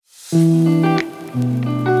Welcome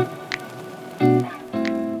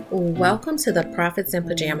to the Profits in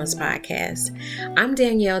Pajamas podcast. I'm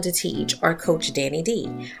Danielle DeTeach, or Coach Danny D,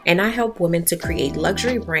 and I help women to create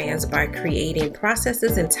luxury brands by creating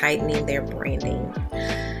processes and tightening their branding.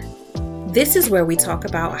 This is where we talk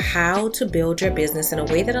about how to build your business in a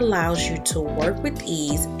way that allows you to work with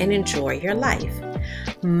ease and enjoy your life.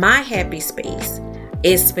 My happy space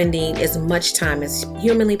is spending as much time as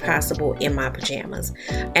humanly possible in my pajamas,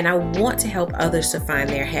 and I want to help others to find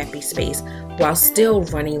their happy space while still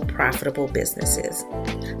running profitable businesses.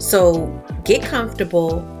 So get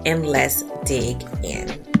comfortable and let's dig in.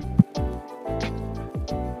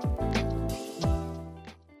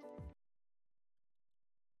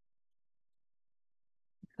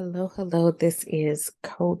 Hello. This is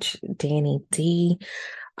Coach Danny D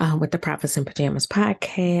with the Profits in Pajamas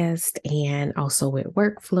podcast, and also with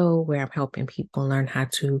Workflow, where I'm helping people learn how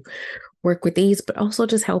to work with ease, but also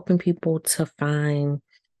just helping people to find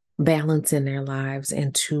balance in their lives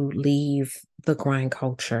and to leave the grind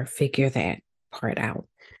culture, figure that part out.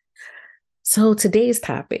 So today's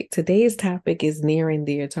topic is near and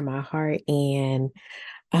dear to my heart, and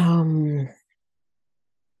all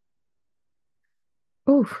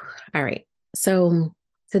right. So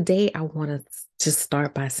today I want to just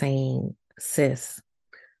start by saying, sis,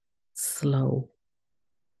 slow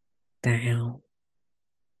down.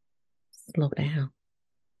 Slow down.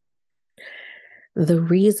 The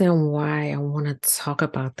reason why I want to talk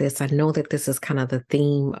about this, I know that this is kind of the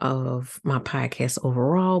theme of my podcast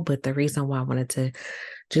overall, but the reason why I wanted to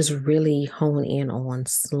just really hone in on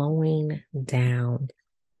slowing down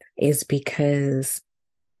is because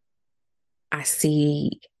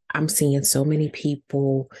I'm seeing so many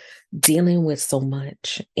people dealing with so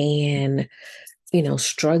much and,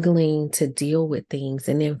 struggling to deal with things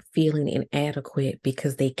and then feeling inadequate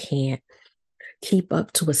because they can't keep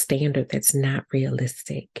up to a standard that's not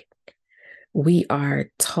realistic. We are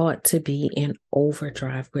taught to be in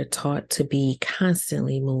overdrive. We're taught to be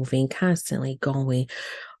constantly moving, constantly going,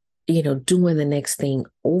 doing the next thing,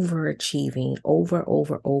 overachieving, over.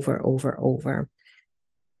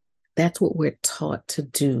 That's what we're taught to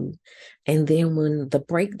do. And then when the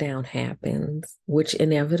breakdown happens, which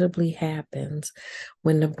inevitably happens,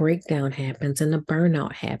 when the breakdown happens and the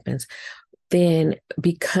burnout happens, then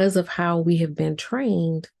because of how we have been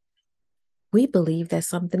trained, we believe that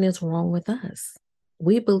something is wrong with us.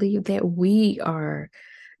 We believe that we are,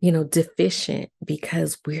 deficient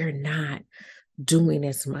because we're not doing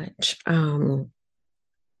as much.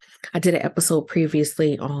 I did an episode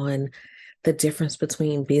previously on the difference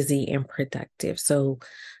between busy and productive. So,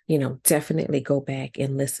 definitely go back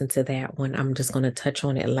and listen to that one. I'm just going to touch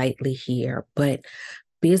on it lightly here, but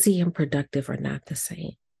busy and productive are not the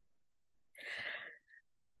same.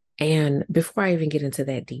 And before I even get into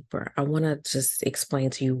that deeper, I want to just explain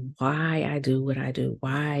to you why I do what I do,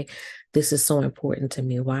 why this is so important to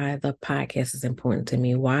me, why the podcast is important to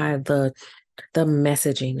me, why the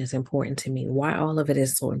messaging is important to me, why all of it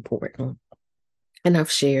is so important. And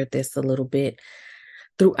I've shared this a little bit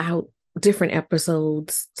throughout different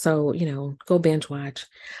episodes. So, go binge watch.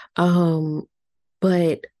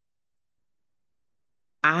 But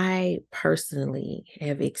I personally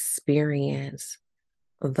have experienced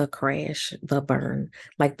the crash, the burn,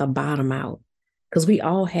 like the bottom out. Because we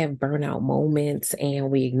all have burnout moments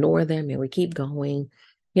and we ignore them and we keep going.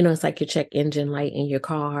 It's like your check engine light in your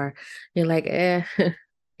car. You're like,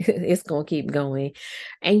 it's going to keep going.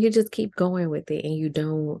 And you just keep going with it and you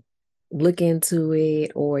don't look into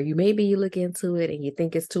it, or maybe you look into it and you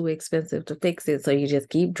think it's too expensive to fix it. So you just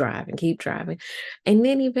keep driving. And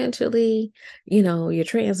then eventually, your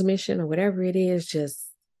transmission or whatever it is just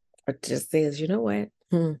says, you know what?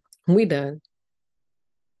 We done.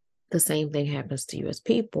 The same thing happens to you as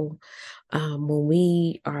people. When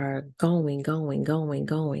we are going,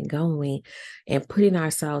 and putting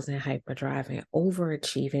ourselves in hyperdrive and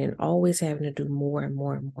overachieving and always having to do more and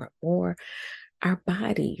more, our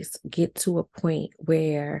bodies get to a point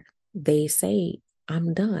where they say,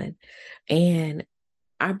 I'm done. And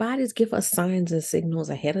our bodies give us signs and signals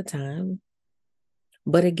ahead of time.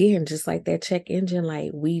 But again, just like that check engine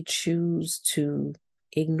light, we choose to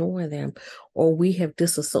ignore them, or we have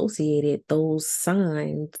disassociated those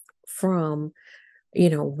signs from,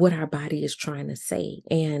 what our body is trying to say.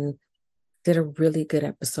 And did a really good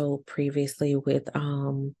episode previously with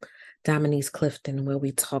Dominique Clifton where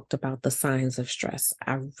we talked about the signs of stress.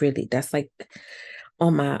 That's like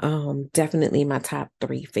on my definitely my top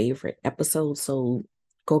 3 favorite episodes. So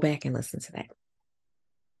go back and listen to that.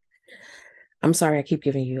 I'm sorry I keep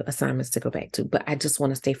giving you assignments to go back to, but I just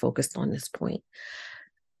want to stay focused on this point.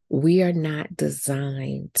 We are not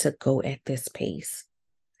designed to go at this pace.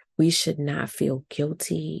 We should not feel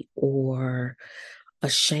guilty or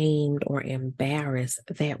ashamed or embarrassed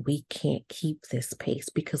that we can't keep this pace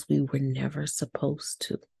because we were never supposed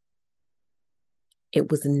to.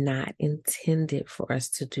 It was not intended for us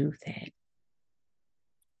to do that.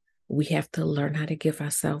 We have to learn how to give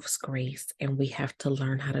ourselves grace, and we have to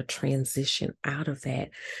learn how to transition out of that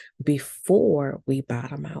before we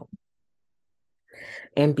bottom out.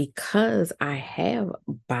 And because I have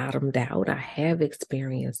bottomed out, I have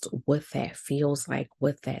experienced what that feels like,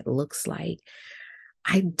 what that looks like.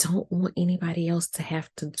 I don't want anybody else to have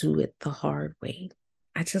to do it the hard way.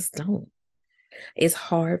 I just don't. It's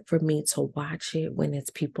hard for me to watch it when it's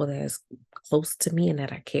people that's close to me and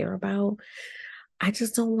that I care about. I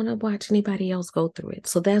just don't want to watch anybody else go through it.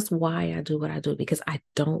 So that's why I do what I do, because I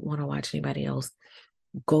don't want to watch anybody else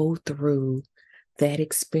go through that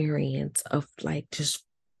experience of like just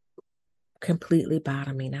completely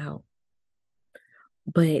bottoming out.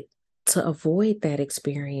 But to avoid that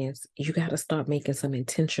experience, you got to start making some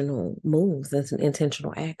intentional moves and some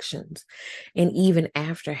intentional actions. And even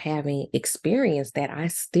after having experienced that, I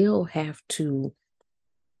still have to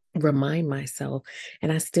remind myself,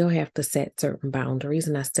 and I still have to set certain boundaries,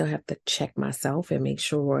 and I still have to check myself and make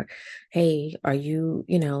sure, hey, are you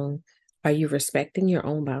respecting your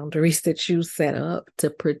own boundaries that you set up to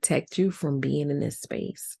protect you from being in this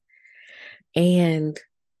space? And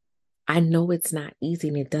I know it's not easy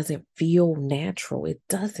and it doesn't feel natural. It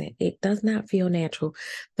doesn't. It does not feel natural.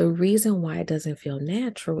 The reason why it doesn't feel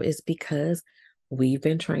natural is because we've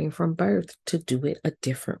been trained from birth to do it a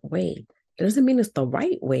different way. It doesn't mean it's the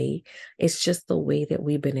right way. It's just the way that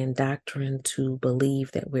we've been indoctrinated to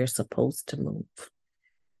believe that we're supposed to move.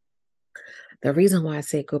 The reason why I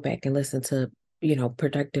say go back and listen to,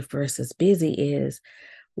 productive versus busy is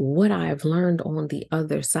what I've learned on the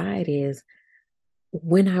other side is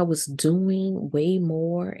when I was doing way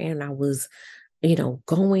more and I was,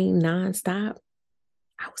 going nonstop,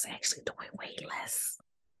 I was actually doing way less.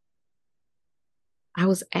 I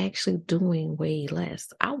was actually doing way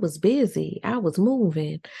less. I was busy. I was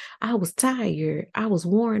moving. I was tired. I was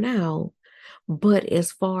worn out. But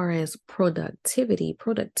as far as productivity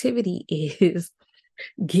is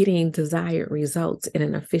getting desired results in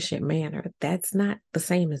an efficient manner. That's not the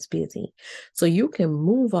same as busy. So you can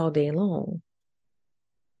move all day long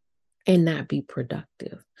and not be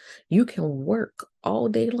productive. You can work all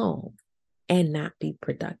day long and not be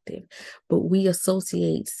productive. But we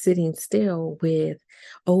associate sitting still with,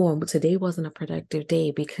 oh, today wasn't a productive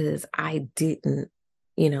day because I didn't,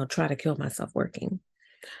 try to kill myself working.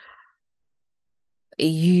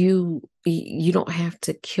 You don't have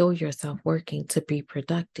to kill yourself working to be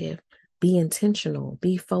productive. Be intentional,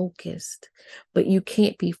 be focused. But you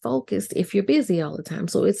can't be focused if you're busy all the time.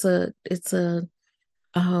 So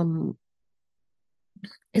um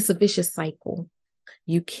it's a vicious cycle.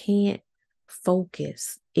 You can't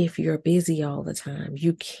focus if you're busy all the time.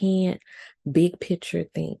 You can't big picture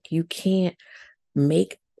think. You can't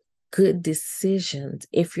make good decisions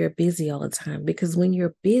if you're busy all the time, because when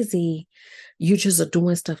you're busy, you just are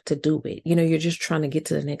doing stuff to do it. You're just trying to get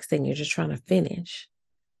to the next thing. You're just trying to finish.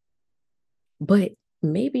 But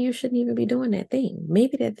maybe you shouldn't even be doing that thing.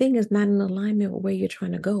 Maybe that thing is not in alignment with where you're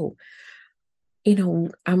trying to go.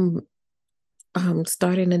 I'm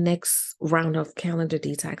starting the next round of calendar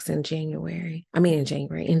detox in January. I mean,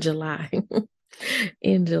 in July.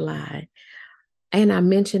 In July. And I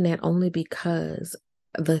mention that only because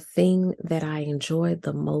the thing that I enjoyed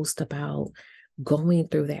the most about going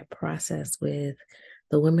through that process with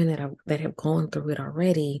the women that have gone through it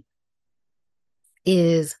already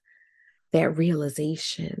is that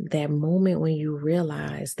realization, that moment when you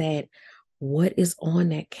realize that what is on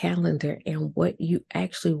that calendar and what you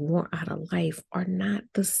actually want out of life are not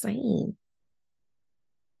the same.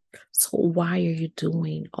 So why are you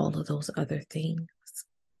doing all of those other things?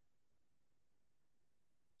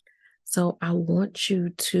 So I want you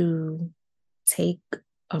to take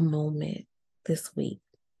a moment this week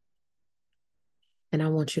and I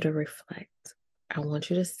want you to reflect. I want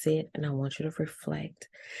you to sit and I want you to reflect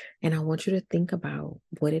and I want you to think about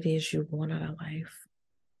what it is you want out of life.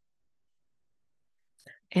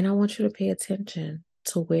 And I want you to pay attention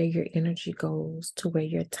to where your energy goes, to where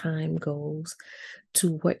your time goes,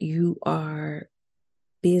 to what you are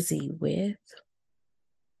busy with.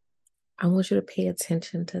 I want you to pay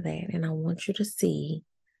attention to that. And I want you to see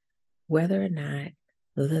whether or not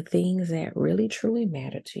the things that really truly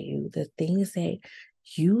matter to you, the things that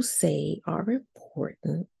you say are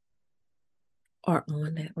important, are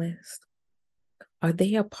on that list. Are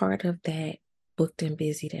they a part of that booked and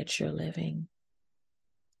busy that you're living?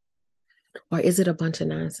 Or is it a bunch of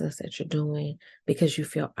nonsense that you're doing because you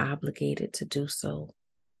feel obligated to do so?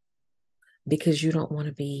 Because you don't want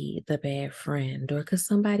to be the bad friend, or because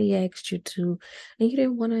somebody asked you to and you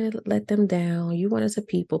didn't want to let them down. You wanted to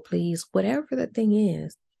people please, whatever the thing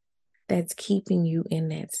is that's keeping you in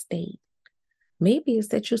that state. Maybe it's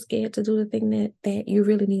that you're scared to do the thing that you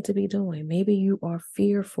really need to be doing. Maybe you are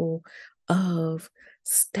fearful of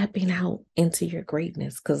stepping out into your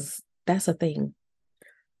greatness, because that's a thing.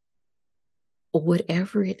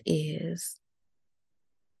 Whatever it is,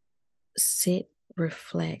 sit,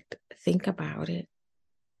 reflect, think about it,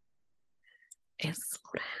 and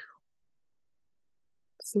slow down.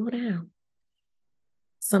 Slow down.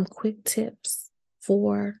 Some quick tips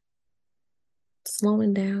for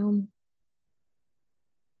slowing down.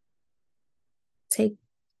 Take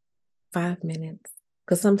 5 minutes.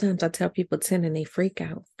 Because sometimes I tell people 10 and they freak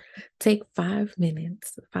out. Take 5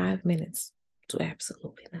 minutes, 5 minutes to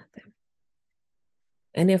absolutely nothing.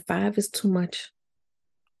 And if 5 is too much,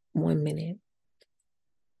 1 minute.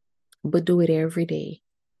 But do it every day.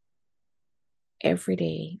 Every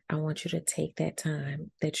day, I want you to take that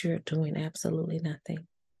time that you're doing absolutely nothing.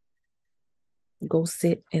 Go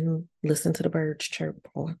sit and listen to the birds chirp,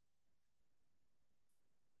 or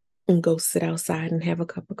and go sit outside and have a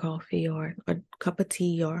cup of coffee or a cup of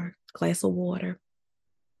tea or a glass of water.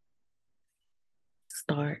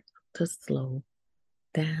 Start to slow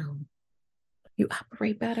down. You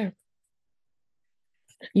operate better.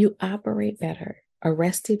 You operate better.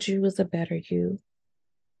 Arrested you is a better you.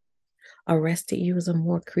 Arrested you is a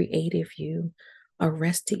more creative you.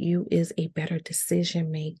 Arrested you is a better decision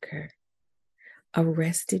maker.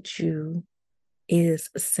 Arrested you is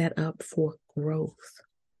set up for growth.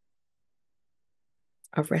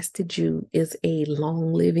 Arrested you is a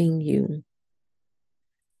long living you,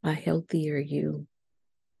 a healthier you.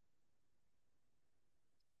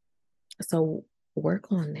 So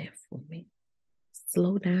work on that for me.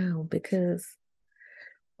 Slow down, because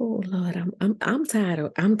oh Lord, I'm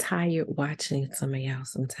tired watching some of y'all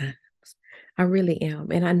sometimes. I really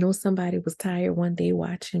am. And I know somebody was tired one day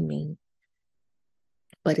watching me.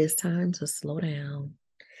 But it's time to slow down.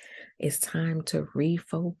 It's time to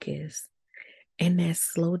refocus. And that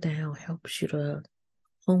slow down helps you to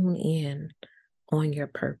hone in on your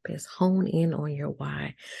purpose, hone in on your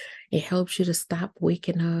why. It helps you to stop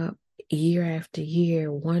waking up year after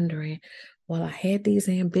year wondering, well, I had these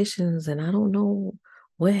ambitions and I don't know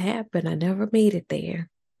what happened. I never made it there.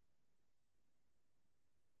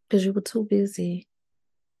 Because you were too busy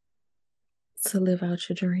to live out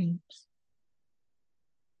your dreams.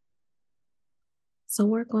 So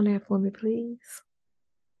work on that for me, please.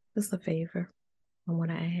 It's a favor I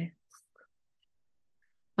want to ask.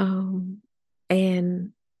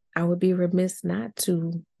 And I would be remiss not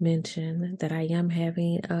to mention that I am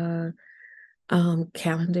having a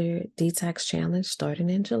calendar detox challenge starting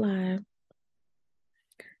in July.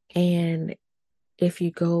 And if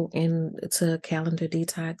you go into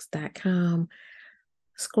calendardetox.com,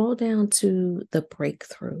 scroll down to the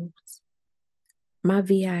breakthroughs. My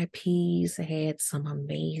VIPs had some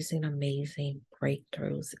amazing, amazing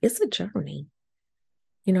breakthroughs. It's a journey.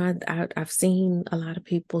 You know, I've seen a lot of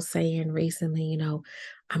people saying recently,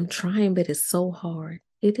 I'm trying, but it's so hard.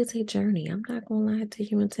 It is a journey. I'm not going to lie to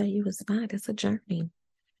you and tell you it's not. It's a journey.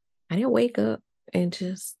 I didn't wake up and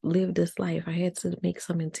just live this life. I had to make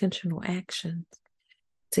some intentional actions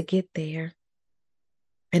to get there.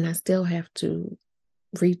 And I still have to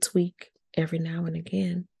retweak every now and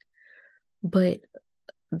again. But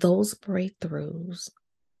those breakthroughs,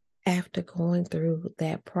 after going through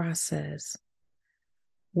that process,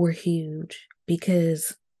 were huge,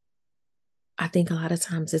 because I think a lot of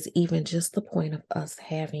times it's even just the point of us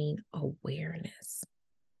having awareness.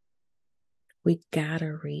 We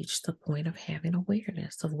gotta reach the point of having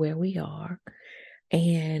awareness of where we are,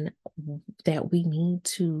 and that we need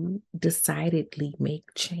to decidedly make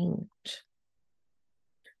change.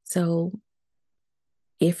 So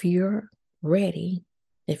if you're ready,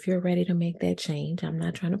 to make that change, I'm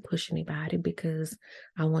not trying to push anybody, because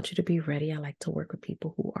I want you to be ready. I like to work with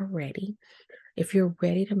people who are ready. If you're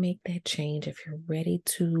ready to make that change, if you're ready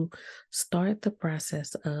to start the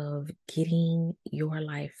process of getting your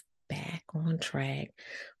life back on track,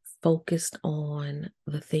 focused on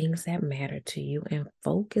the things that matter to you, and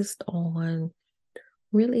focused on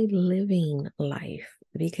really living life,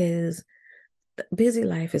 because busy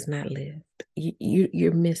life is not lived.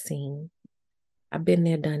 You're missing. I've been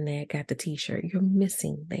there, done that, got the t-shirt. You're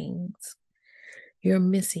missing things. You're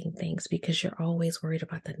missing things because you're always worried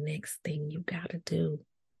about the next thing you got to do.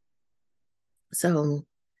 So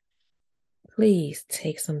please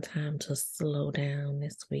take some time to slow down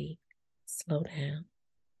this week. Slow down.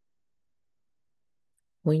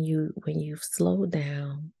 When you've slowed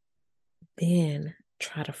down, then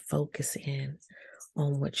try to focus in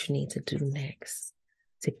on what you need to do next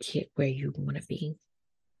to get where you want to be.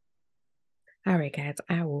 All right, guys,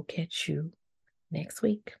 I will catch you next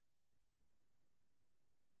week.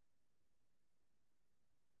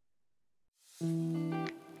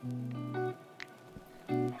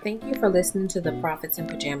 Thank you for listening to the Prophets in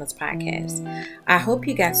Pajamas podcast. I hope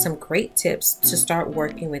you got some great tips to start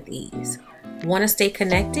working with ease. Want to stay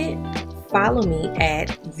connected? Follow me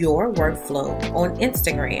at Your Workflow on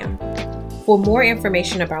Instagram. For more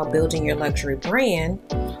information about building your luxury brand,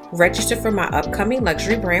 register for my upcoming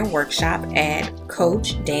luxury brand workshop at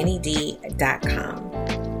CoachDannyD.com.